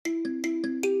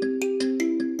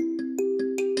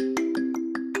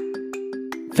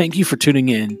Thank you for tuning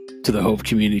in to the Hope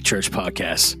Community Church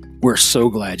podcast. We're so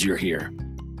glad you're here.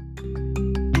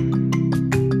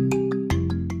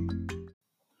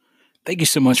 Thank you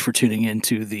so much for tuning in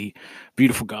to the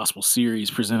Beautiful Gospel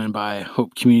series presented by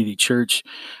Hope Community Church.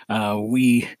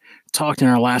 We talked in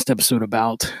our last episode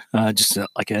about just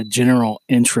like a general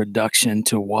introduction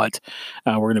to what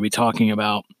we're going to be talking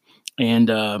about. And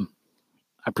I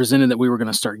presented that we were going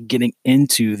to start getting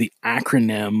into the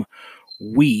acronym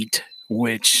WHEAT,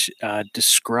 which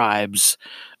describes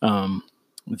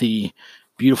the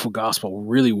beautiful gospel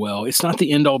really well. It's not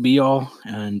the end-all be-all,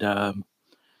 and I'm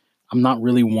not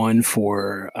really one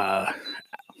for,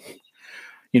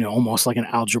 almost like an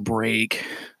algebraic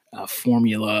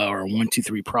formula or a 1, 2,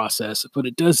 3 process, but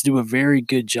it does do a very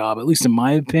good job, at least in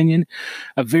my opinion,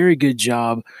 a very good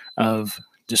job of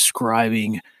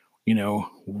describing,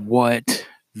 what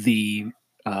the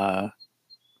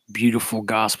beautiful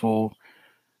gospel,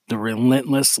 the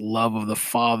relentless love of the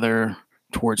Father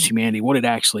towards humanity, what it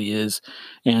actually is.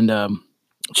 And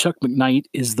Chuck McKnight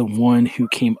is the one who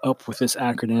came up with this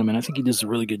acronym, and I think he does a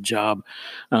really good job.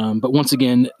 But once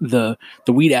again, the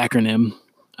WHEAT acronym,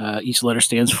 each letter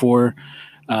stands for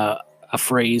a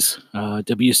phrase.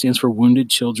 W stands for wounded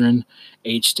children,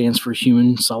 H stands for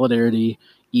human solidarity,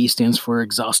 E stands for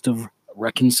exhaustive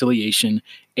reconciliation,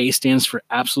 A stands for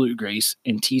absolute grace,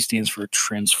 and T stands for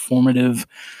transformative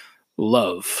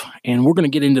love. And we're going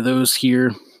to get into those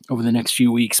here over the next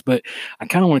few weeks, but I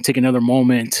kind of want to take another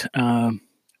moment,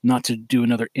 not to do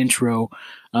another intro,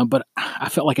 but I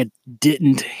felt like I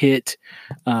didn't hit,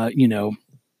 didn't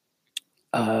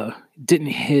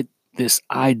hit this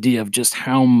idea of just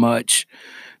how much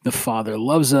the Father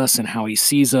loves us and how he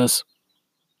sees us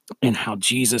and how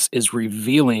Jesus is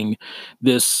revealing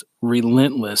this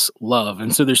relentless love.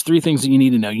 And so there's 3 things that you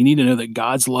need to know. You need to know that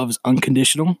God's love is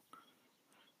unconditional,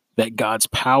 that God's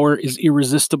power is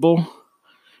irresistible,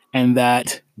 and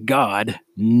that God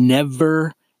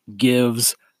never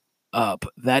gives up.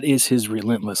 That is his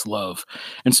relentless love.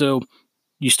 And so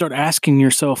you start asking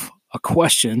yourself a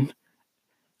question,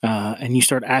 and you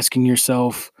start asking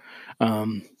yourself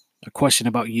a question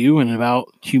about you and about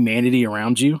humanity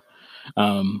around you.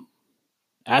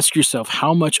 Ask yourself,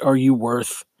 how much are you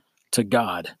worth to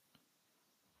God?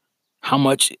 How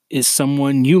much is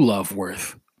someone you love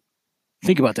worth?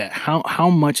 Think about that.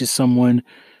 How much is someone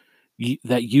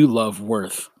that you love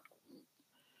worth?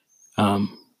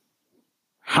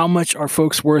 How much are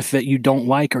folks worth that you don't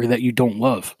like or that you don't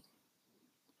love?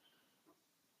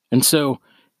 And so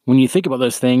when you think about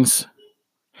those things,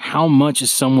 how much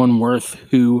is someone worth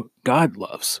who God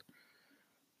loves?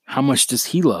 How much does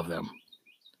he love them?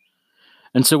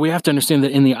 And so we have to understand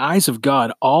that in the eyes of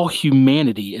God, all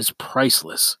humanity is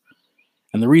priceless.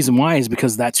 And the reason why is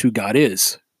because that's who God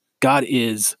is. God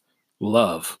is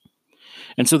love.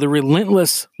 And so the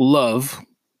relentless love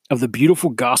of the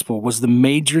beautiful gospel was the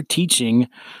major teaching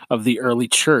of the early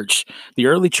church. The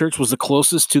early church was the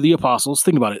closest to the apostles.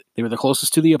 Think about it. They were the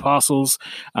closest to the apostles.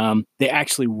 They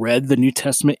actually read the New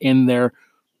Testament in their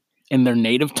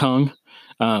native tongue.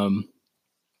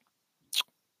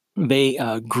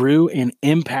 They grew and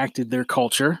impacted their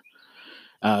culture.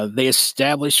 They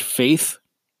established faith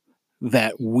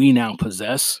that we now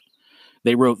possess.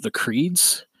 They wrote the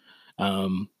creeds.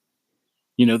 They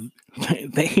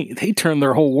turned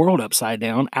their whole world upside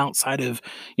down outside of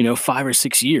 5 or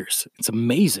 6 years. It's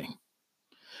amazing.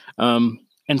 And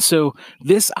so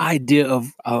this idea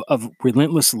of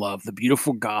relentless love, the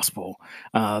beautiful gospel,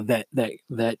 that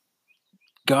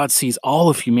God sees all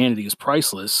of humanity as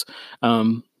priceless,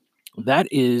 that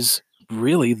is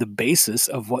really the basis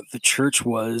of what the church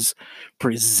was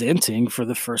presenting for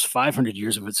the first 500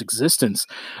 years of its existence.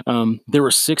 There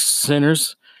were 6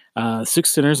 centers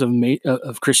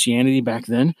of Christianity back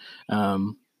then: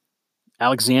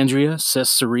 Alexandria,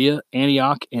 Caesarea,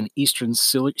 Antioch, and Eastern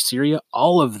Syria.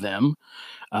 All of them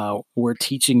were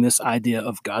teaching this idea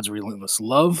of God's relentless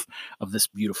love, of this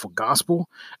beautiful gospel.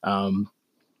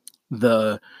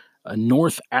 The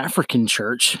North African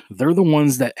church, they're the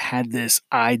ones that had this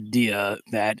idea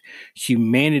that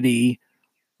humanity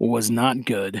was not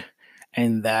good,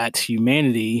 and that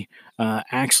humanity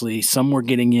actually, some were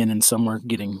getting in and some were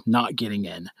not getting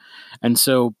in. And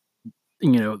so,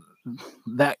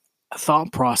 that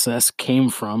thought process came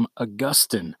from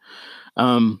Augustine.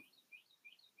 The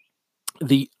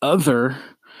other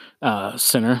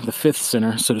center, the 5th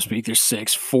center, so to speak, there's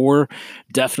 6. 4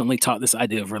 definitely taught this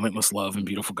idea of relentless love and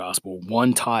beautiful gospel.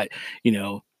 1 taught,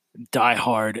 die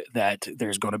hard, that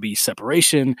there's going to be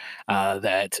separation,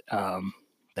 that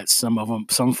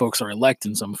some folks are elect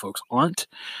and some folks aren't.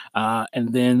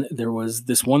 And then there was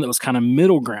this one that was kind of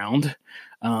middle ground,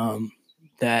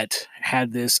 that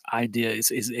had this idea.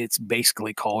 It's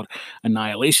basically called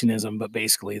annihilationism, but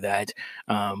basically that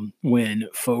when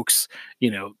folks,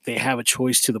 they have a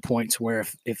choice to the point to where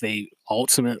if they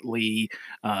ultimately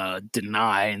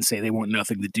deny and say they want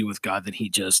nothing to do with God, then he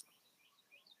just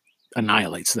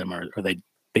annihilates them, or they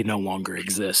no longer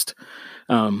exist.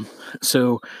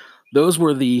 So those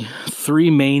were the three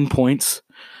main points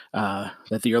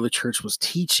that the early church was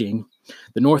teaching.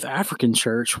 The North African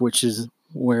church, which is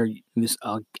where this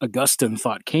Augustine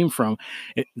thought came from,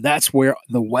 that's where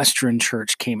the Western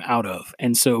church came out of.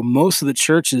 And so most of the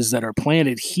churches that are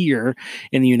planted here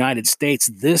in the United States,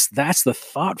 that's the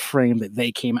thought frame that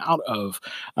they came out of.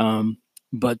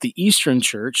 But the Eastern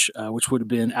Church, which would have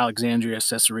been Alexandria,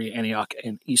 Caesarea, Antioch,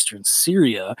 and Eastern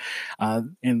Syria,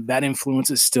 and that influence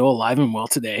is still alive and well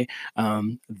today.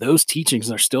 Those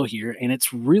teachings are still here, and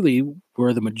it's really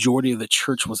where the majority of the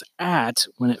church was at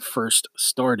when it first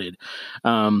started.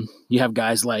 You have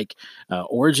guys like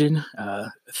Origen,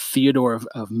 Theodore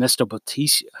of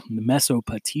Mesopotamia.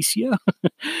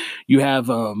 You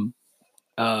have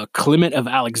Clement of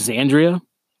Alexandria.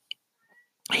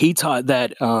 He taught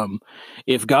that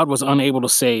if God was unable to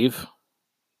save,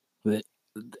 that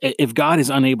if God is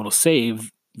unable to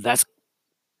save, that's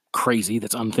crazy.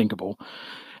 That's unthinkable.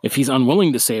 If he's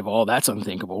unwilling to save all, that's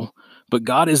unthinkable. But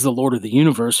God is the Lord of the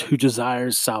universe who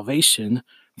desires salvation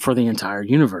for the entire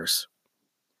universe.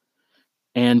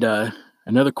 And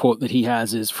another quote that he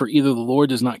has is, "For either the Lord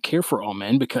does not care for all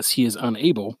men because he is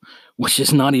unable," which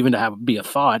is not even to be a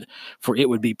thought, for it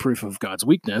would be proof of God's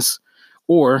weakness,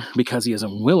 or because he is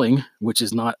unwilling, which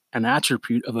is not an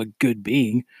attribute of a good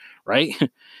being, right?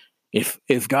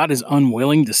 If God is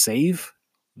unwilling to save,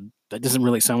 that doesn't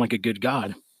really sound like a good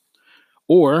God.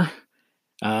 Or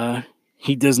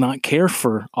he does not care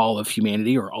for all of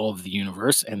humanity or all of the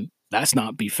universe, and that's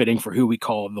not befitting for who we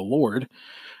call the Lord.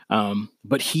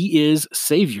 But he is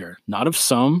Savior, not of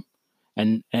some,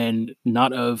 and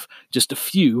not of just a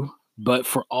few, but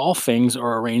for all things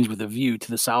are arranged with a view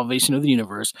to the salvation of the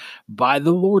universe by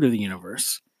the Lord of the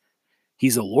universe.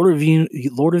 He's the Lord of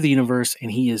the universe,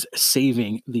 and he is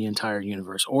saving the entire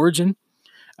universe. Origen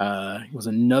was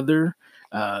another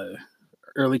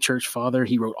early church father.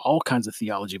 He wrote all kinds of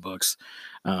theology books.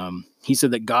 He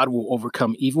said that God will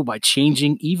overcome evil by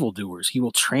changing evildoers. He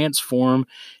will transform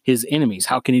his enemies.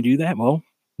 How can he do that? Well,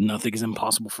 nothing is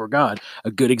impossible for God.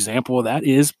 A good example of that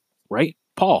is, right,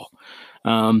 Paul.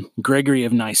 Gregory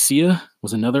of Nicaea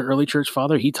was another early church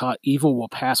father. He taught evil will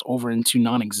pass over into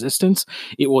non-existence.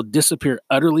 It will disappear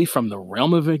utterly from the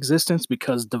realm of existence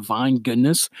because divine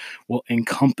goodness will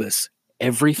encompass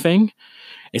everything.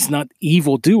 It's not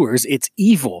evildoers, it's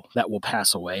evil that will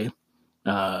pass away.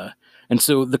 And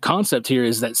so the concept here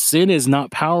is that sin is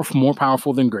not more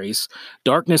powerful than grace.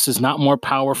 Darkness is not more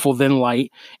powerful than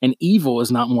light, and evil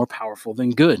is not more powerful than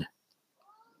good.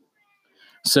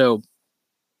 So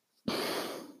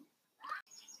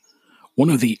one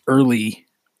of the early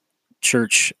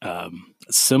church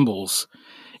symbols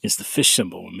is the fish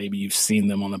symbol. Maybe you've seen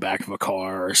them on the back of a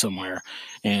car or somewhere,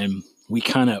 and we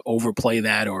kind of overplay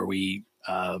that, or we,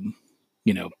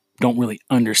 don't really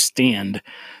understand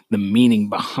the meaning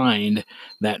behind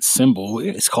that symbol.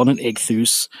 It's called an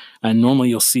ichthus, and normally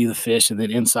you'll see the fish, and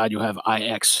then inside you'll have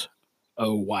IXOYE,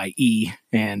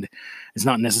 and it's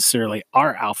not necessarily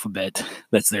our alphabet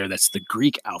that's there. That's the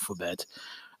Greek alphabet.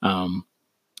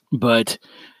 But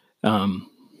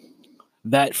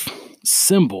that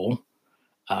symbol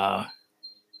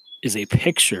is a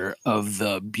picture of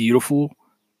the beautiful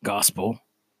gospel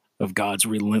of God's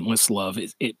relentless love.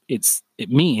 It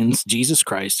means Jesus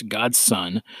Christ, God's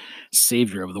Son,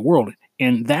 Savior of the world.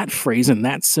 And that phrase and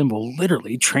that symbol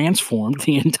literally transformed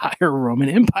the entire Roman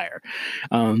Empire.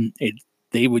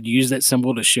 They would use that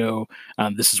symbol to show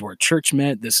this is where church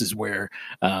met. This is where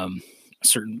a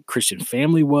certain Christian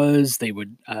family was. They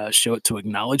would show it to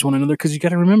acknowledge one another, because you got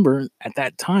to remember at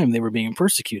that time they were being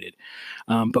persecuted.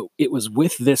 But it was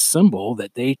with this symbol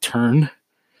that they turned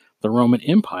the Roman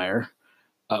Empire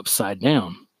upside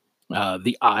down.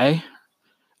 The I,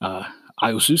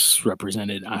 Iosus,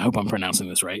 represented, I hope I'm pronouncing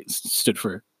this right, stood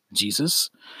for Jesus.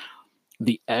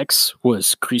 The X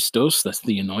was Christos, that's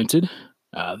the anointed.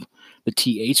 The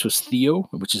TH was Theo,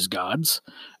 which is God's.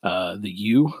 The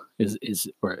U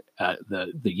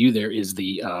the U there is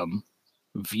the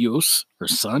Vios, or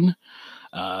Son.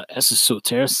 S is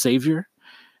Soter, Savior.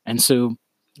 And so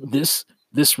this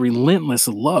relentless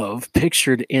love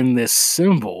pictured in this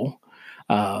symbol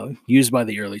used by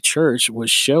the early church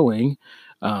was showing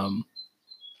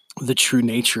the true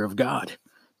nature of God.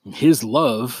 His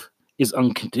love is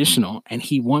unconditional, and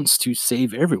he wants to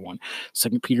save everyone.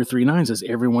 2 Peter 3:9 says,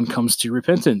 everyone comes to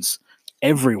repentance.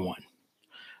 everyone.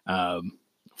 Um,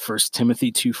 1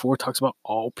 Timothy 2:4 talks about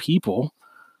all people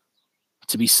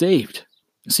to be saved.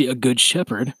 See, a good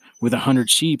shepherd with 100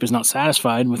 sheep is not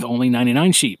satisfied with only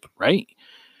 99 sheep, right?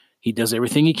 He does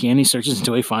everything he can. He searches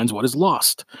until he finds what is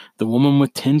lost. The woman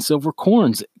with 10 silver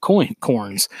corns,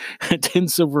 10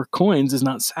 silver coins is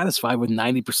not satisfied with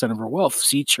 90% of her wealth.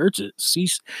 She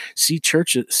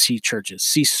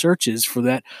searches for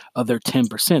that other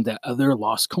 10%, that other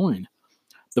lost coin.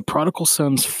 The prodigal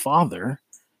son's father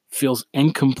feels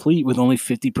incomplete with only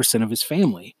 50% of his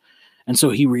family. And so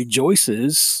he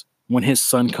rejoices when his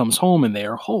son comes home and they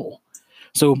are whole.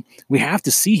 So we have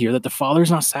to see here that the father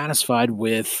is not satisfied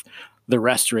with the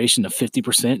restoration of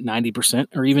 50%, 90%,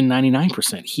 or even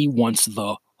 99%. He wants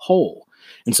the whole.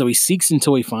 And so he seeks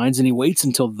until he finds, and he waits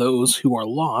until those who are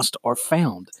lost are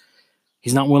found.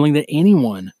 He's not willing that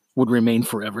anyone would remain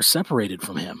forever separated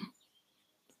from him.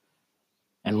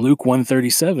 And Luke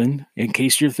 137, in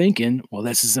case you're thinking, well,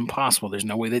 this is impossible. There's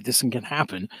no way that this can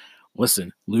happen.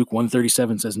 Listen, Luke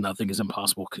 137 says nothing is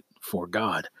impossible for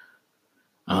God.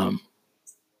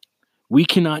 We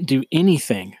cannot do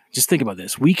anything. Just think about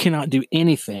this. We cannot do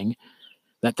anything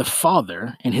that the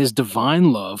Father and his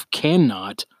divine love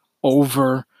cannot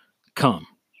overcome.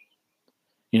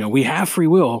 We have free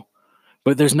will,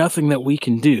 but there's nothing that we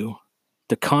can do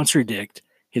to contradict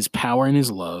his power and his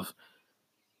love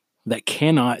that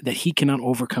he cannot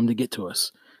overcome to get to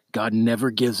us. God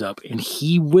never gives up, and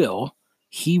he will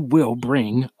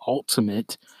bring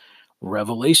ultimate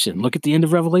revelation. Look at the end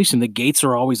of Revelation. The gates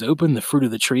are always open. The fruit of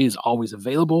the tree is always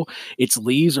available. Its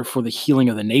leaves are for the healing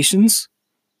of the nations.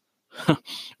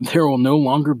 There will no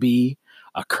longer be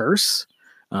a curse.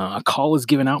 A call is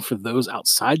given out for those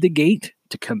outside the gate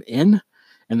to come in,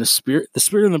 and the Spirit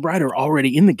and the bride are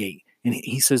already in the gate. And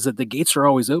he says that the gates are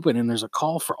always open, and there's a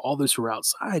call for all those who are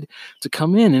outside to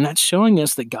come in. And that's showing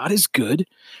us that God is good,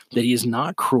 that he is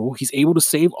not cruel. He's able to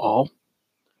save all,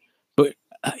 but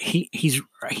he's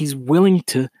willing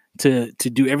to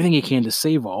do everything he can to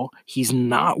save all. He's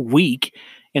not weak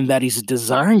in that he's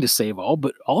desiring to save all,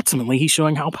 but ultimately he's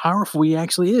showing how powerful he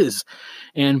actually is.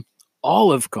 And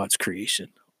all of God's creation,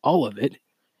 all of it,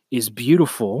 is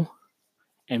beautiful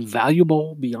and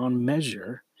valuable beyond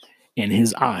measure in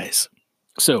his eyes.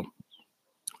 So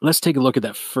let's take a look at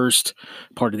that first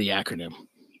part of the acronym,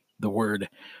 the word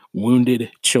wounded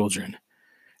children.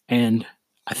 And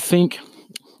I think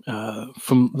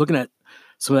from looking at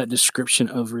some of that description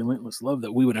of relentless love,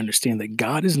 that we would understand that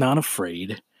God is not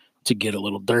afraid to get a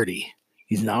little dirty.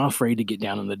 He's not afraid to get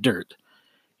down in the dirt.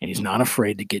 And he's not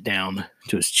afraid to get down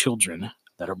to his children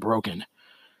that are broken.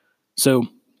 So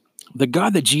the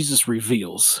God that Jesus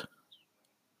reveals,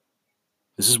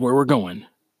 this is where we're going.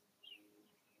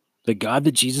 The God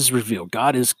that Jesus revealed,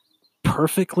 God is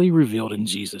perfectly revealed in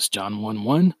Jesus. John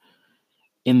 1:1,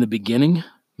 in the beginning,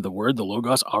 the Word, the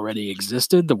Logos, already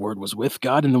existed. The Word was with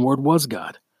God, and the Word was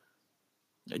God.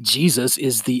 Jesus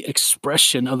is the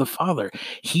expression of the Father.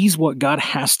 He's what God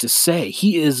has to say.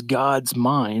 He is God's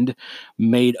mind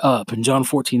made up. In John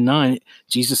 14:9,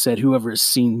 Jesus said, "Whoever has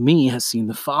seen me has seen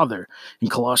the Father." In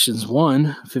Colossians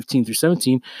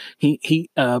 1:15-17,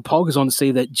 Paul goes on to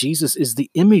say that Jesus is the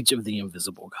image of the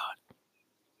invisible God.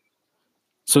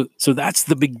 So that's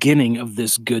the beginning of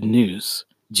this good news.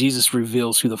 Jesus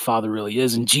reveals who the Father really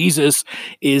is, and Jesus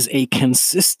is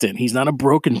he's not a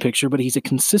broken picture, but he's a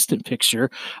consistent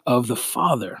picture of the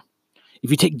Father.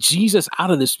 If you take Jesus out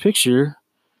of this picture,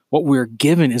 what we're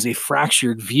given is a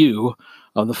fractured view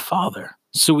of the Father.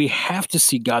 So we have to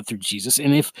see God through Jesus,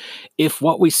 and if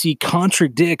what we see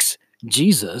contradicts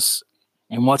Jesus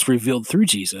and what's revealed through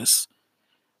Jesus,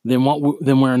 then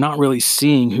we're not really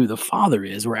seeing who the Father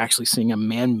is. We're actually seeing a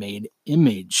man-made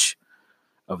image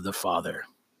of the Father.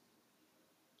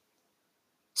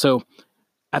 So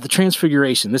at the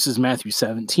Transfiguration, this is Matthew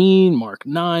 17, Mark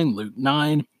 9, Luke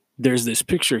 9. There's this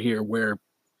picture here where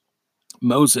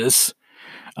Moses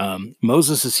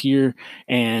is here,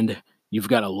 and you've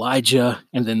got Elijah,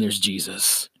 and then there's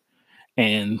Jesus.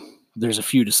 And there's a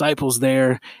few disciples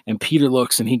there, and Peter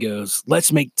looks and he goes,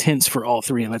 "Let's make tents for all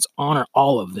three, and let's honor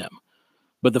all of them."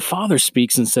 But the Father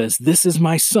speaks and says, "This is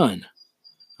my son."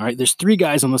 All right, there's three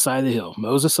guys on the side of the hill,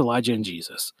 Moses, Elijah, and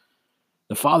Jesus.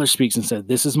 The Father speaks and said,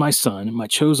 "This is my son, my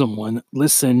chosen one.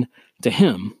 Listen to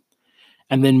him."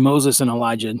 And then Moses and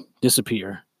Elijah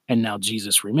disappear, and now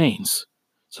Jesus remains.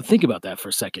 So think about that for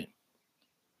a second.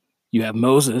 You have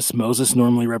Moses. Moses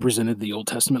normally represented the Old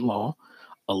Testament law.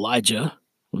 Elijah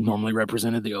normally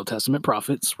represented the Old Testament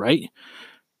prophets, right?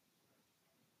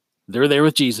 They're there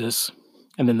with Jesus.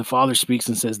 And then the Father speaks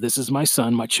and says, "This is my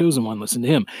Son, my chosen one, listen to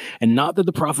him." And not that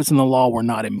the prophets and the law were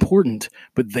not important,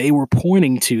 but they were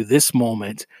pointing to this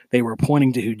moment. They were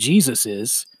pointing to who Jesus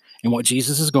is and what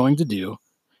Jesus is going to do.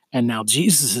 And now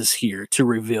Jesus is here to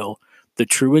reveal the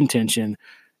true intention,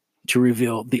 to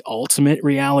reveal the ultimate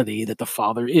reality that the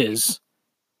Father is,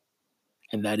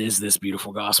 and that is this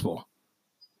beautiful gospel.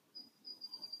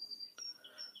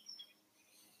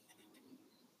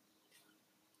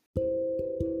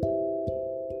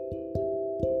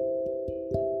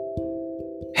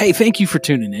 Hey, thank you for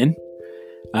tuning in.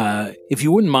 If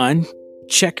you wouldn't mind,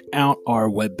 check out our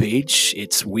webpage.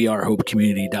 It's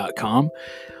wearehopecommunity.com.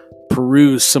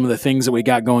 Peruse some of the things that we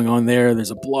got going on there.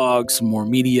 There's a blog, some more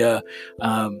media.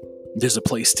 There's a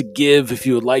place to give if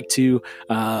you would like to.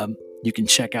 You can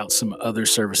check out some other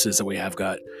services that we have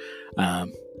got.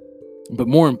 But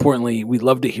more importantly, we'd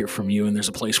love to hear from you. And there's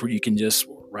a place where you can just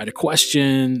write a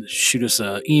question, shoot us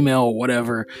an email,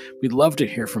 whatever. We'd love to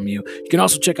hear from you. You can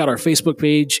also check out our Facebook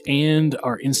page and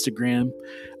our Instagram.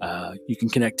 You can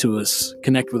connect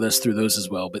with us through those as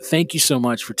well. But thank you so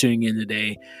much for tuning in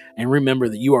today. And remember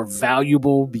that you are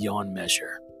valuable beyond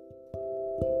measure.